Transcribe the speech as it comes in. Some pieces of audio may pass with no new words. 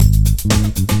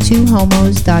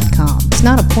twohomos.com. It's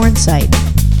not a porn site.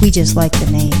 We just like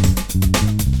the name.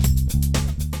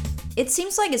 It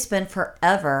seems like it's been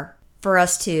forever for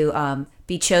us to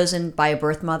be chosen by a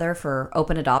birth mother for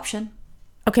open adoption.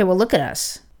 Okay, well, look at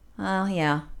us. Oh,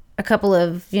 yeah. A couple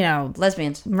of,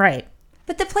 lesbians. Right.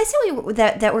 But the place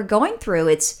that we're going through,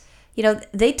 it's,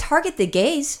 they target the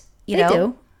gays. They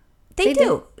do. They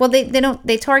do. Well,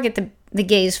 they target the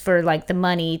gays for like the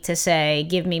money to say,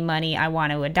 give me money, I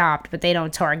want to adopt, but they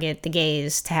don't target the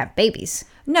gays to have babies.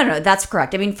 No, that's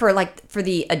correct. I mean, for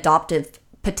the adoptive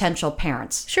potential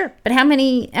parents. Sure. But how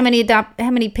many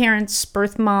parents,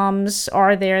 birth moms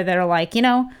are there that are like,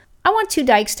 I want 2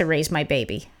 dykes to raise my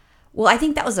baby? Well, I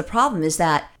think that was the problem, is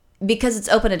that because it's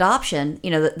open adoption,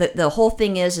 the whole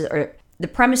thing is, or the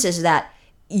premise is that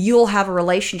you'll have a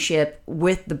relationship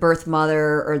with the birth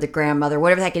mother or the grandmother,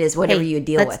 whatever the heck it is, whatever you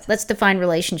deal with. Let's define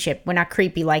relationship. We're not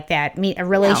creepy like that. I mean, a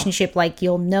relationship like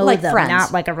you'll know like them, friends.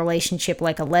 Not like a relationship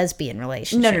like a lesbian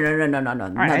relationship.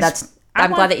 No. Right,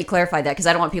 I'm glad that you clarified that, because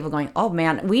I don't want people going, oh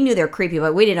man, we knew they're creepy,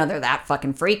 but we didn't know they're that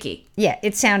fucking freaky. Yeah,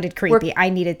 it sounded creepy. I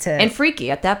needed to... And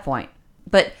freaky at that point.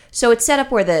 But so it's set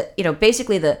up where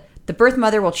basically the birth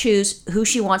mother will choose who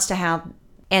she wants to have,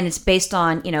 and it's based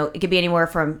on, it could be anywhere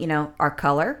from, our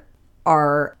color,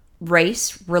 our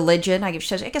race, religion. I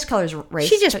guess color is race.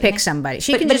 She just picks somebody.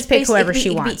 She can just pick whoever she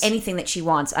wants. It could be anything that she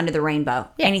wants under the rainbow.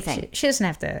 Yeah, anything. She doesn't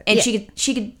have to. And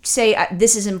she could say,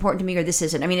 this is important to me, or this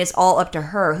isn't. I mean, it's all up to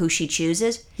her who she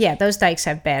chooses. Yeah, those dykes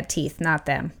have bad teeth, not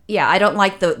them. Yeah, I don't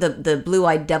like the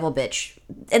blue-eyed devil bitch.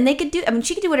 And they could do,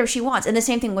 she could do whatever she wants. And the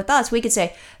same thing with us. We could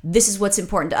say, this is what's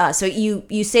important to us. So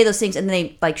you say those things, and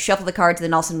then they shuffle the cards, and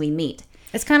then all of a sudden we meet.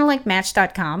 It's kind of like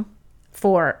Match.com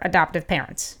for adoptive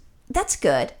parents. That's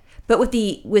good. But with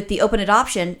the open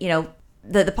adoption,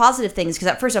 the positive things, because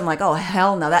at first I'm like, oh,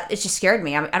 hell no, it just scared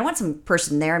me. I don't want some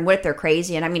person there, and what if they're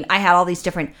crazy? And I mean, I had all these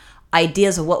different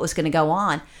ideas of what was going to go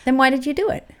on. Then why did you do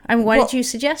it? I mean, why did you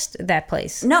suggest that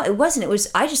place? No, it wasn't.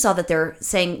 I just saw that they're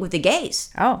saying with the gays.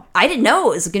 Oh. I didn't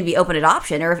know it was going to be open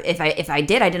adoption, or if I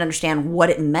did, I didn't understand what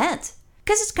it meant.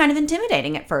 Because it's kind of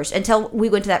intimidating at first. Until we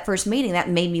went to that first meeting, that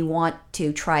made me want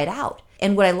to try it out.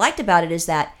 And what I liked about it is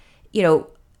that,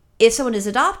 if someone is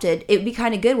adopted, it would be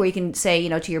kind of good where you can say,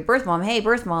 to your birth mom, hey,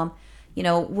 birth mom,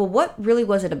 well, what really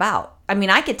was it about? I mean,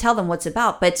 I could tell them what's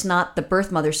about, but it's not the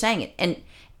birth mother saying it.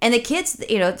 And the kids,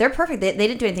 they're perfect. They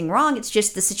didn't do anything wrong. It's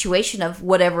just the situation of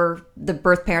whatever the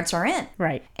birth parents are in.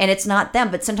 Right. And it's not them.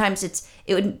 But sometimes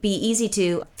it would be easy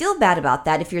to feel bad about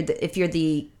that if you're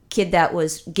the kid that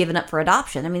was given up for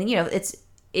adoption. I mean, it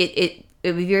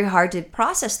would be very hard to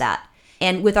process that.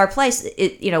 And with our place,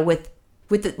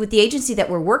 with the agency that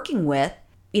we're working with,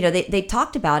 they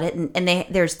talked about it, and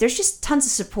there's just tons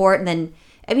of support. And then,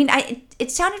 I mean, it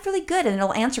sounded really good, and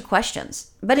it'll answer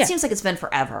questions. But it seems like it's been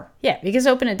forever. Yeah, because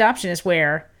open adoption is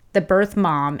where the birth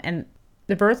mom and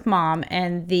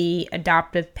the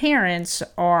adoptive parents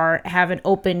have an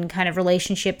open kind of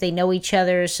relationship. They know each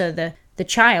other, so the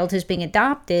child who's being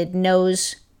adopted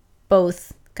knows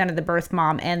both kind of the birth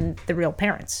mom and the real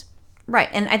parents. Right,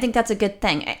 and I think that's a good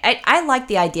thing. I like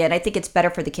the idea, and I think it's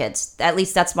better for the kids. At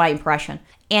least that's my impression.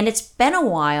 And it's been a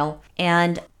while,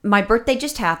 and my birthday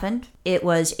just happened. It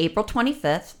was April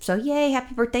 25th, so yay,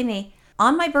 happy birthday me.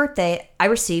 On my birthday, I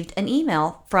received an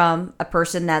email from a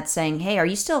person that's saying, hey, are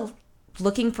you still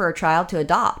looking for a child to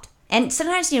adopt? And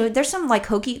sometimes, there's some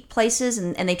hokey places,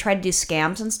 and they try to do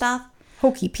scams and stuff.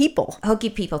 Hokey people,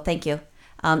 thank you.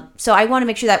 So I want to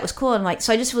make sure that was cool. And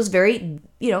so I just was very,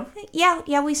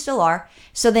 yeah, we still are.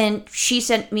 So then she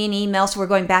sent me an email. So we're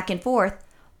going back and forth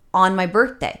on my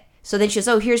birthday. So then she says,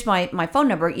 oh, here's my phone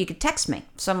number. You could text me.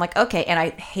 So I'm like, okay. And I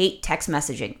hate text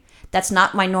messaging. That's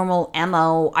not my normal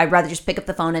MO. I'd rather just pick up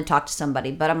the phone and talk to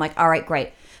somebody. But I'm like, all right,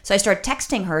 great. So I started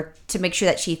texting her to make sure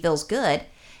that she feels good.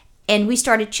 And we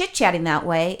started chit-chatting that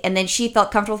way. And then she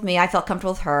felt comfortable with me. I felt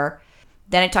comfortable with her.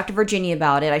 Then I talked to Virginia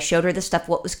about it. I showed her the stuff,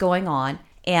 what was going on.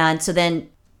 And so then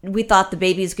we thought the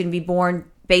baby is going to be born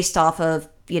based off of,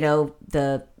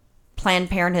 the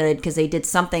Planned Parenthood, because they did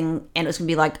something, and it was going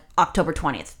to be October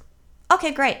 20th.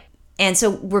 Okay, great. And so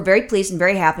we're very pleased and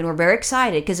very happy, and we're very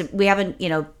excited because we haven't,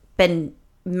 been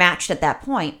matched at that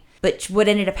point. But what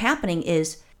ended up happening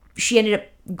is she ended up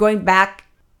going back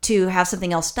to have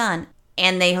something else done,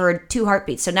 and they heard 2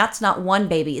 heartbeats. So now it's not 1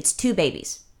 baby, it's 2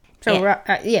 babies. So,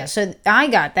 so I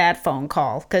got that phone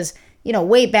call because,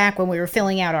 way back when we were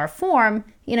filling out our form,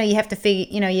 you have to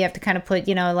figure, you have to kind of put,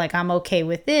 I'm okay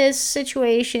with this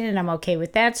situation and I'm okay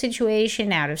with that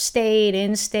situation, out of state,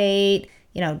 in state,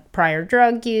 prior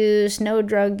drug use, no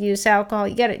drug use, alcohol.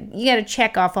 You gotta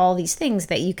check off all these things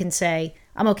that you can say,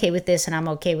 I'm okay with this and I'm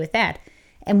okay with that.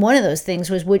 And one of those things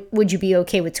was, would you be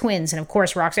okay with twins? And of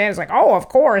course, Roxanne was like, oh, of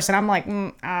course. And I'm like,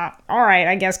 all right,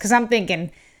 I guess. Because I'm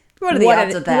thinking, what are the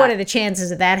odds of that? What are the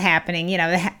chances of that happening? You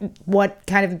know, what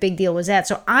kind of a big deal was that?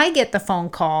 So I get the phone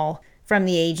call from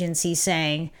the agency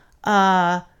saying,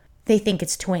 they think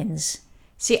it's twins.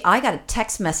 See, I got a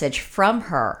text message from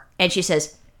her, and she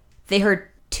says they heard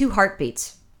 2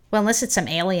 heartbeats. Well, unless it's some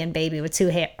alien baby with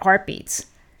 2 heartbeats.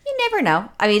 You never know.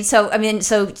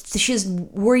 So she's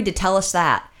worried to tell us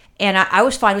that. And I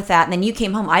was fine with that. And then you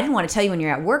came home. I didn't want to tell you when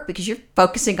you're at work because you're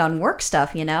focusing on work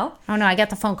stuff, you know? Oh, no, I got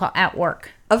the phone call at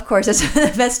work. Of course, that's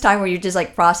the best time where you're just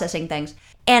like processing things.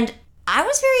 And I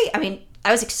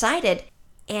was excited.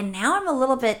 And now I'm a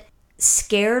little bit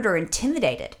scared or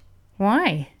intimidated.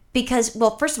 Why? Because,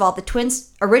 well, first of all, the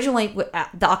twins originally,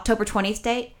 the October 20th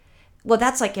date, well,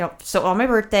 that's like, you know, so on my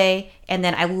birthday, and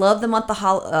then I love the month of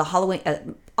Halloween,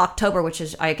 October, which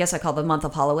is, I guess I call the month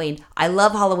of Halloween. I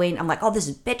love Halloween. I'm like, oh, this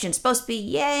is bitchin', supposed to be,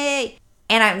 yay.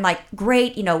 And I'm like,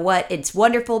 great, you know what? It's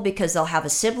wonderful because they'll have a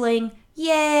sibling,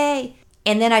 yay.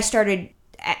 And then I started,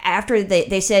 after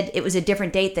they said it was a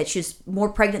different date, that she was more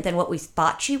pregnant than what we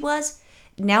thought she was.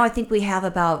 Now I think we have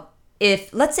about,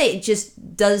 let's say it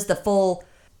just does the full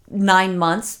 9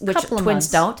 months, which twins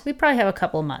don't. We probably have a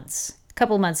couple of months. A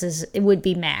couple of months it would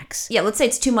be max. Yeah, let's say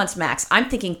it's 2 months max. I'm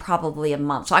thinking probably a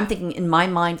month. So I'm thinking in my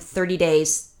mind, 30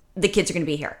 days, the kids are going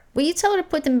to be here. Well, you tell her to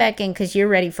put them back in because you're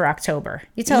ready for October.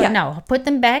 You tell her, no, put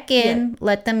them back in,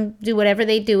 let them do whatever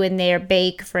they do in there,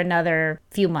 bake for another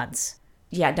few months.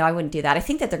 Yeah, no, I wouldn't do that. I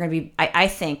think that they're going to be, I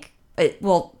think,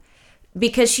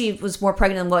 because she was more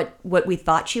pregnant than what we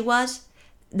thought she was,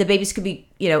 the babies could be,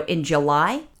 you know, in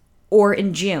July or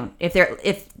in June.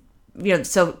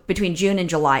 So between June and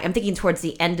July. I'm thinking towards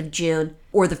the end of June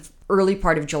or the early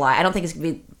part of July. I don't think it's going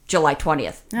to be July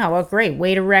 20th. Oh, well, great.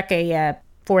 Way to wreck a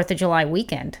 4th of July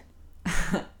weekend.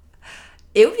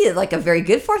 It would be like a very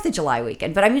good 4th of July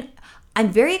weekend. But I mean,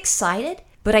 I'm very excited.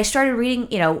 But I started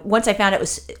reading, you know, once I found it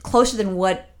was closer than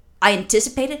what I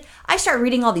anticipated, I started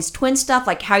reading all these twin stuff,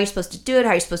 like how you're supposed to do it,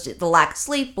 how you're supposed to, the lack of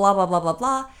sleep, blah, blah, blah, blah,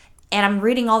 blah. And I'm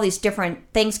reading all these different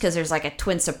things because there's like a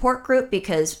twin support group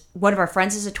because one of our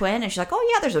friends is a twin. And she's like,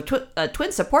 oh, yeah, there's a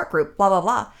twin support group, blah, blah,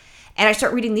 blah. And I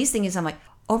start reading these things and I'm like,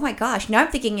 oh, my gosh. Now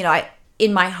I'm thinking, you know,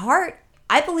 in my heart,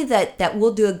 I believe that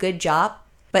we'll do a good job.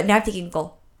 But now I'm thinking,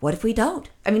 well, what if we don't?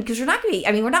 I mean, because we're not going to be,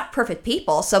 I mean, we're not perfect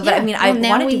people. So, but I mean, I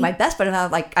want to do my best, but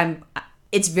I'm like,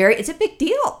 it's a big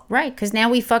deal. Right. Because now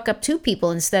we fuck up 2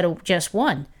 people instead of just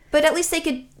 1. But at least they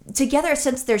could, together,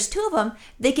 since there's 2 of them,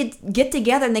 they could get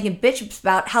together and they can bitch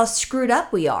about how screwed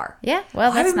up we are. Yeah.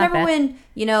 Well, that's not bad. I remember when,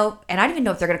 you know, and I don't even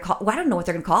know if they're going to call, well, I don't know what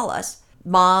they're going to call us.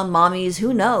 Mom, mommies,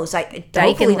 who knows?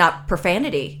 Hopefully not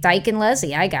profanity. Dyke and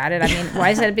Leslie, I got it. I mean,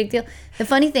 why is that a big deal? The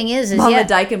funny thing is Mama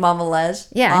Dyke and Mama Les.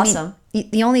 Yeah, awesome. I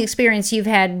mean, the only experience you've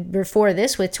had before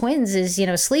this with twins is, you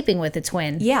know, sleeping with a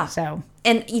twin. Yeah. So,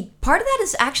 and part of that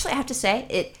is actually, I have to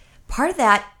say,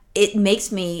 it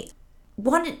makes me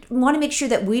want to make sure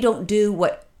that we don't do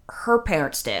what her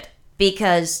parents did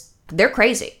because they're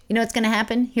crazy. You know what's going to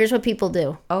happen? Here's what people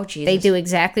do. Oh, Jesus. They do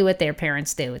exactly what their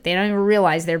parents do. They don't even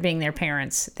realize they're being their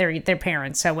parents. They're their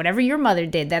parents. So whatever your mother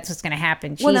did, that's what's going to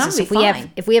happen. Well, Jesus,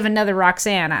 if we have another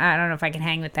Roxanne, I don't know if I can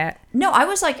hang with that. No, I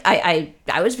was like, I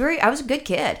was a good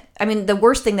kid. I mean, the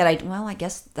worst thing I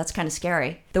guess that's kind of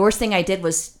scary. The worst thing I did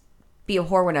was be a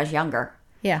whore when I was younger.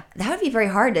 Yeah. That would be very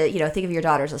hard to, you know, think of your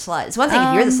daughter as a slut. It's one thing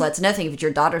if you're the slut. It's another thing if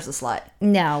your daughter's a slut.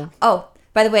 No. Oh,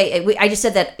 by the way, I just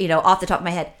said that, you know, off the top of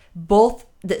my head.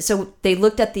 So they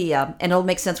looked at the, and it'll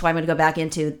make sense why I'm going to go back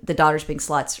into the daughters being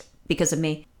sluts because of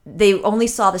me. They only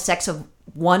saw the sex of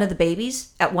one of the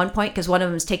babies at one point because one of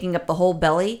them is taking up the whole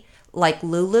belly, like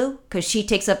Lulu, because she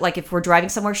takes up, like if we're driving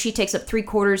somewhere, she takes up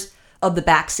 3/4 of the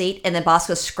back seat and then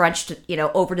Bosco's scrunched, you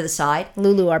know, over to the side.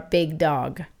 Lulu, our big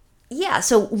dog. Yeah,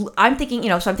 so I'm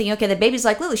thinking, okay, the baby's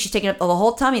like Lulu, she's taking up the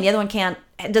whole tummy and the other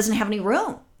one doesn't have any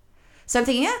room. So I'm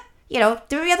thinking, the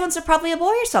other ones are probably a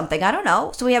boy or something. I don't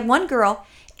know. So we have one girl,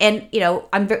 and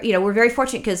we're very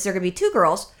fortunate because there are going to be 2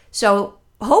 girls. So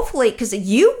hopefully, because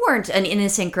you weren't an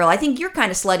innocent girl, I think you're kind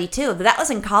of slutty too. But that was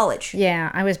in college. Yeah,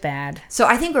 I was bad. So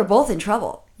I think we're both in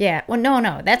trouble. Yeah. Well,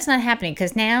 no, that's not happening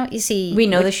because now you see we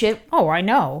know the shit. Oh, I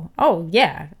know. Oh,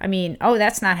 yeah. I mean,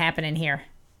 that's not happening here.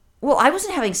 Well, I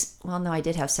wasn't having. Well, no, I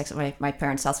did have sex at my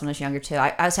parents' house when I was younger too.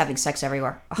 I was having sex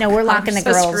everywhere. No, we're locking the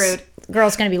girls. Screwed.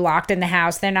 Girls going to be locked in the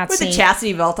house. They're not with seeing the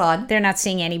chastity belt on. They're not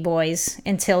seeing any boys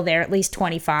until they're at least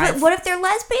 25. But what if they're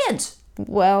lesbians?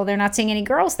 Well, they're not seeing any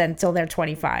girls then until they're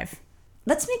 25.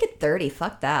 Let's make it 30.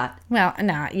 Fuck that. Well,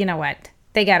 no, you know what?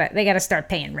 They gotta start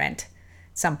paying rent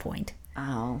at some point.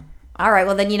 Oh, all right.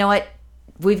 Well, then you know what?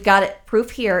 We've got it.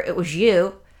 Proof here. It was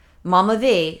you Mama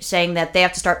V saying that they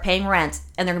have to start paying rent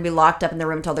and they're going to be locked up in their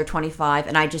room until they're 25.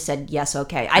 And I just said, yes,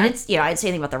 okay. I didn't say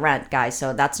anything about the rent, guys,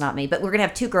 so that's not me. But we're going to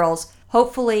have 2 girls,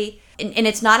 hopefully. And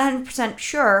it's not 100%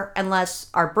 sure unless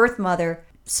our birth mother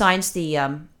signs the,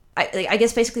 I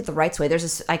guess basically the rights way. There's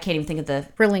this, I can't even think of the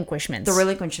Relinquishments.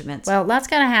 Well, that's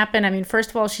got to happen. I mean,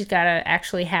 first of all, she's got to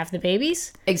actually have the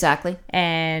babies. Exactly.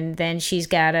 And then she's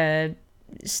got to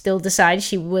still decide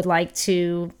she would like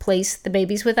to place the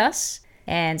babies with us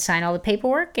and sign all the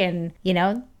paperwork. And,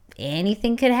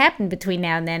 anything could happen between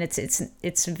now and then.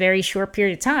 It's a very short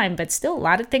period of time, but still a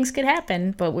lot of things could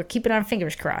happen. But we're keeping our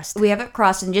fingers crossed. We have it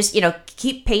crossed, and just,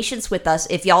 keep patience with us.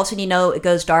 If y'all suddenly it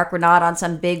goes dark, we're not on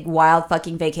some big wild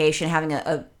fucking vacation having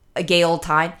a gay old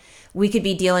time. We could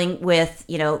be dealing with,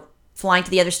 flying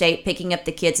to the other state, picking up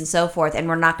the kids and so forth, and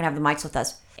we're not going to have the mics with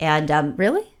us. And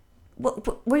Really?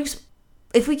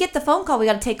 If we get the phone call, we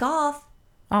got to take off.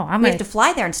 Oh, we have to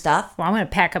fly there and stuff. Well, I'm going to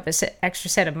pack up extra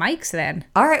set of mics then.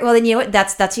 All right. Well, then you know what?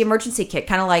 That's the emergency kit.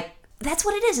 Kind of like, that's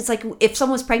what it is. It's like if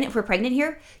someone's pregnant, if we're pregnant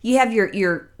here, you have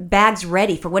your bags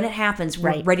ready for when it happens.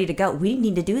 We're ready to go. We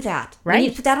need to do that. Right. We need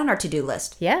to put that on our to-do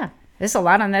list. Yeah. There's a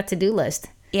lot on that to-do list.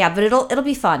 Yeah, but it'll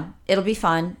be fun. It'll be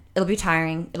fun. It'll be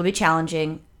tiring. It'll be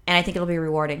challenging. And I think it'll be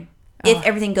rewarding if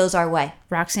everything goes our way.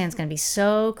 Roxanne's going to be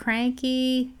so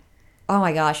cranky. Oh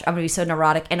my gosh. I'm going to be so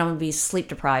neurotic and I'm going to be sleep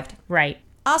deprived. Right.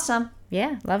 Awesome.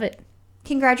 Yeah, love it.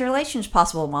 Congratulations,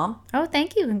 Possible Mom. Oh,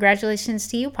 thank you. Congratulations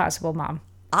to you, Possible Mom.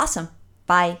 Awesome.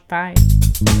 Bye. Bye.